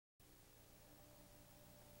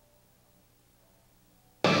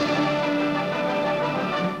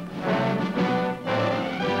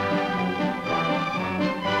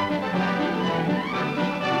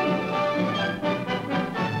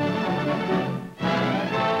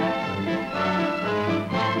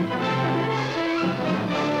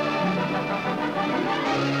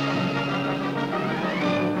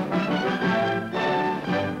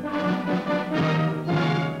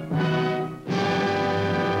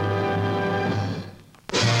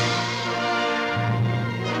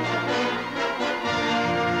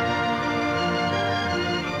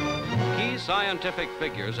scientific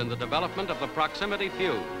figures in the development of the proximity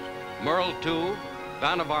fuse: Merle II,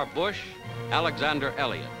 Vannevar Bush, Alexander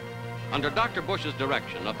Elliott. Under Dr. Bush's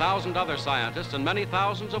direction, 1,000 other scientists and many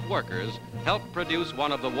thousands of workers helped produce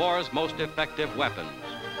one of the war's most effective weapons.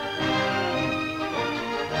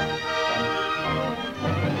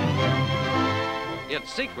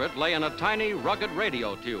 Its secret lay in a tiny, rugged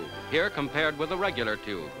radio tube, here compared with a regular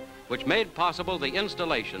tube, which made possible the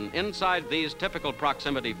installation inside these typical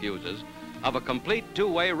proximity fuses of a complete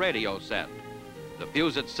two-way radio set. The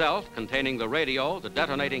fuse itself, containing the radio, the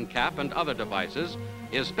detonating cap, and other devices,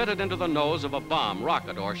 is fitted into the nose of a bomb,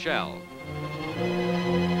 rocket, or shell.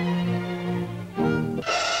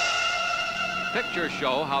 Pictures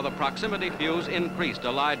show how the proximity fuse increased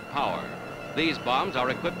Allied power. These bombs are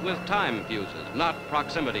equipped with time fuses, not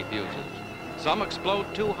proximity fuses. Some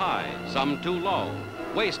explode too high, some too low,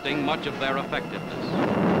 wasting much of their effectiveness.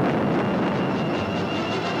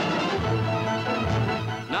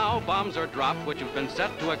 Now bombs are dropped which have been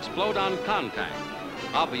set to explode on contact.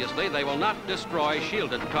 Obviously, they will not destroy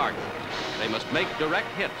shielded targets. They must make direct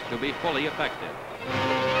hits to be fully effective.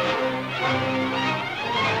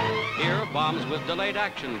 Here, bombs with delayed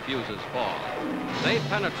action fuses fall. They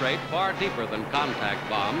penetrate far deeper than contact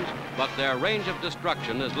bombs, but their range of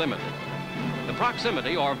destruction is limited. The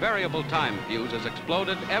proximity or variable time fuse is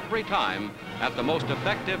exploded every time at the most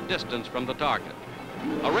effective distance from the target.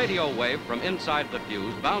 A radio wave from inside the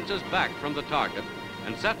fuse bounces back from the target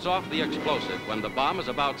and sets off the explosive when the bomb is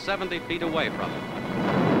about 70 feet away from it.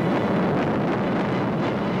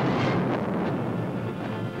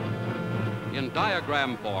 In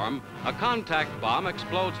diagram form, a contact bomb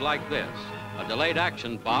explodes like this. A delayed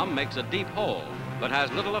action bomb makes a deep hole, but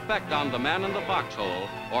has little effect on the man in the foxhole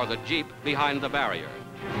or the jeep behind the barrier.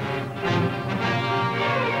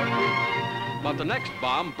 But the next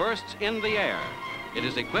bomb bursts in the air. It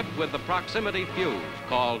is equipped with the proximity fuse,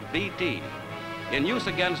 called VT. In use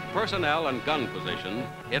against personnel and gun position,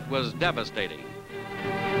 it was devastating.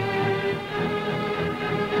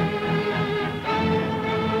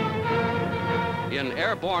 In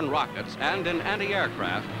airborne rockets and in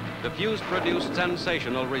anti-aircraft, the fuse produced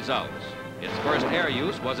sensational results. Its first air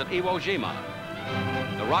use was at Iwo Jima.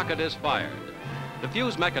 The rocket is fired. The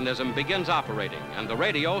fuse mechanism begins operating, and the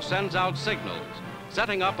radio sends out signals,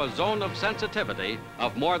 setting up a zone of sensitivity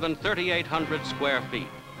of more than 3,800 square feet.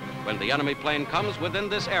 When the enemy plane comes within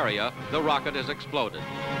this area, the rocket is exploded.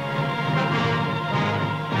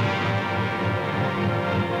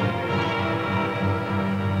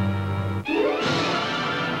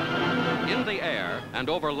 In the air and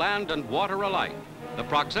over land and water alike, the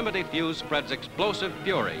proximity fuse spreads explosive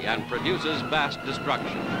fury and produces vast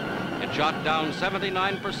destruction. It shot down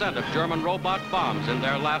 79% of German robot bombs in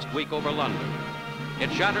their last week over London.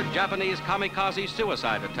 It shattered Japanese kamikaze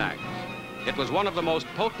suicide attacks. It was one of the most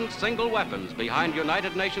potent single weapons behind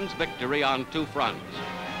United Nations victory on two fronts.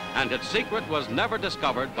 And its secret was never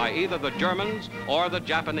discovered by either the Germans or the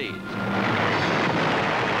Japanese.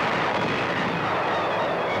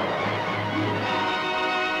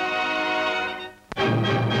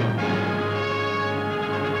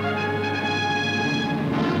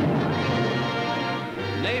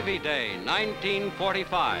 Navy Day,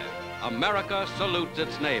 1945. America salutes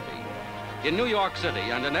its Navy. In New York City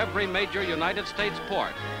and in every major United States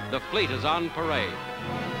port, the fleet is on parade.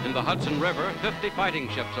 In the Hudson River, 50 fighting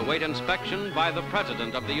ships await inspection by the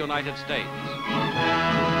President of the United States.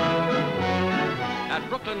 At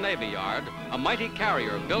Brooklyn Navy Yard, a mighty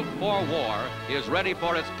carrier built for war is ready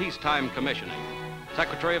for its peacetime commissioning.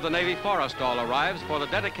 Secretary of the Navy Forrestal arrives for the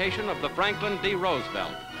dedication of the Franklin D.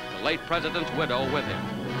 Roosevelt, the late President's widow, with him.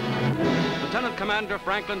 Lieutenant Commander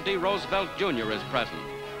Franklin D. Roosevelt, Jr. is present.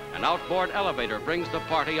 An outboard elevator brings the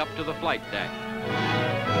party up to the flight deck.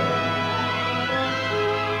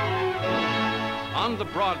 On the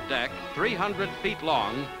broad deck, 300 feet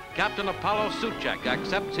long, Captain Apollo Suchek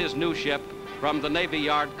accepts his new ship from the Navy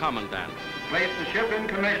Yard Commandant. Place the ship in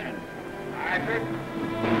commission. Aye, sir.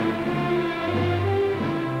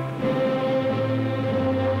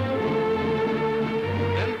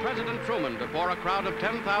 Then President Truman, before a crowd of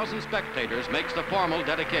 10,000 spectators, makes the formal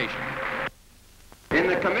dedication. In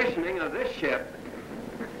the commissioning of this ship,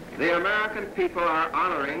 the American people are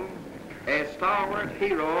honoring a stalwart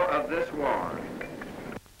hero of this war.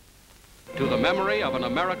 To the memory of an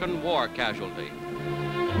American war casualty.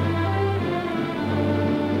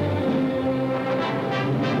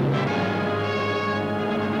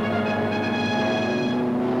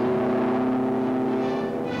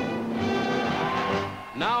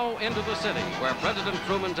 Now into the city, where President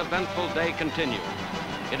Truman's eventful day continues.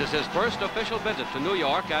 It is his first official visit to New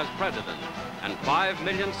York as president. and 5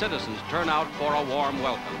 million citizens turn out for a warm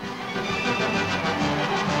welcome.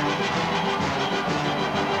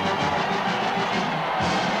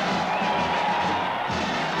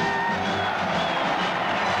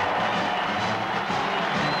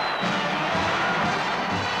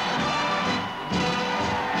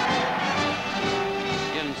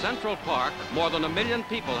 Central Park, more than 1 million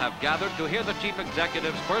people have gathered to hear the Chief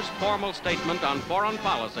Executive's first formal statement on foreign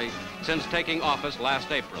policy since taking office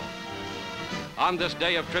last April. On this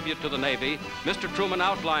day of tribute to the Navy, Mr. Truman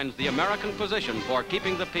outlines the American position for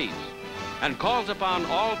keeping the peace and calls upon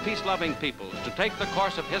all peace-loving peoples to take the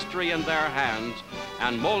course of history in their hands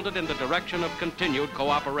and mold it in the direction of continued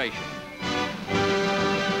cooperation.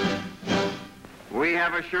 We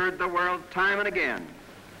have assured the world time and again,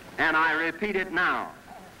 and I repeat it now,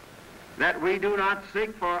 that we do not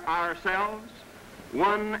seek for ourselves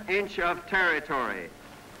 1 inch of territory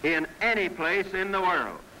in any place in the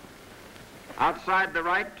world outside the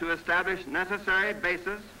right to establish necessary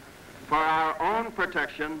bases for our own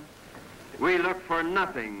protection. We look for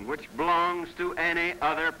nothing which belongs to any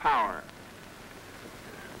other power.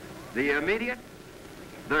 The immediate,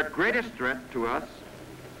 the greatest threat to us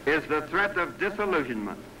is the threat of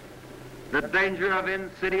disillusionment, the danger of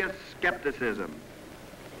insidious skepticism,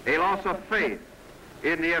 a loss of faith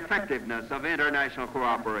in the effectiveness of international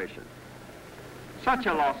cooperation. Such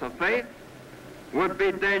a loss of faith would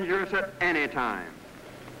be dangerous at any time.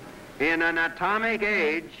 In an atomic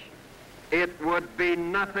age, it would be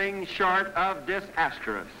nothing short of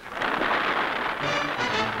disastrous.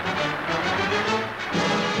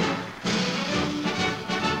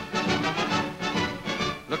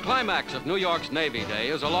 The climax of New York's Navy Day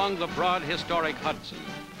is along the broad historic Hudson,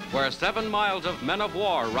 where 7 miles of men of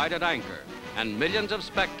war ride at anchor and millions of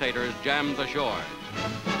spectators jam the shores.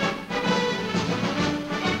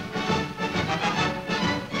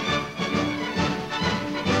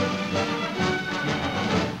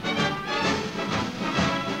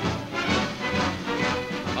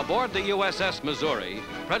 Aboard the U.S.S. Missouri,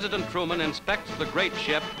 President Truman inspects the great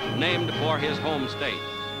ship named for his home state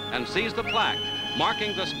and sees the plaque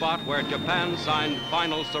marking the spot where Japan signed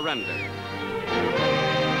final surrender.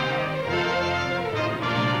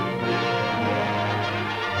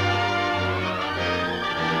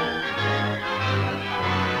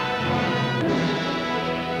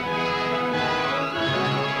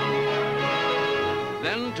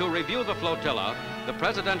 Then, to review the flotilla, the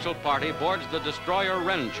presidential party boards the destroyer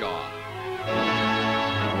Renshaw.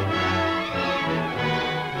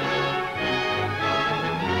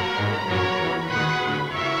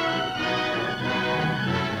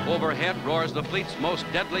 Overhead roars the fleet's most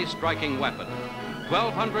deadly striking weapon,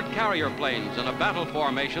 1,200 carrier planes in a battle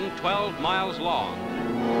formation 12 miles long.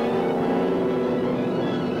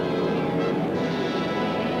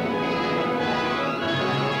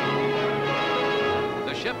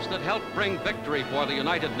 Ships that helped bring victory for the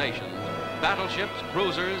United Nations, battleships,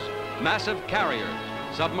 cruisers, massive carriers,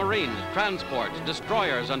 submarines, transports,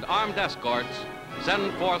 destroyers, and armed escorts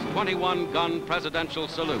send forth 21-gun presidential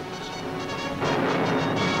salutes.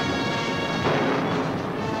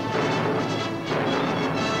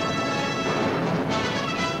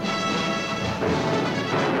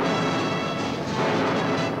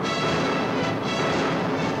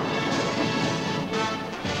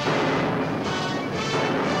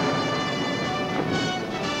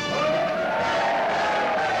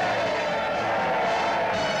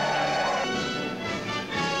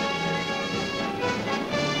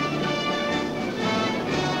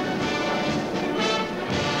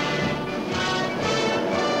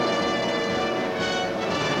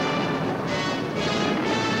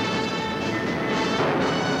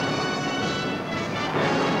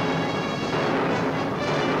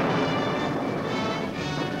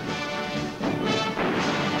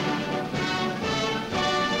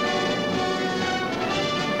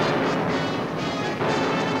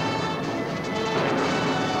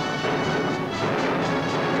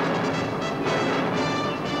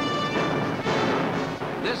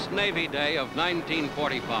 Navy Day of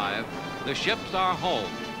 1945, the ships are home.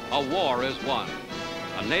 A war is won.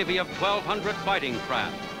 A navy of 1,200 fighting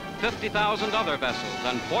craft, 50,000 other vessels,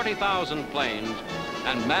 and 40,000 planes,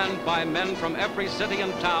 and manned by men from every city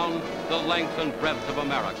and town the length and breadth of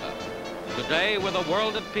America. Today, with a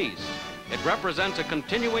world at peace, it represents a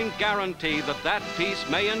continuing guarantee that that peace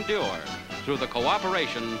may endure through the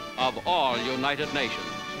cooperation of all United Nations.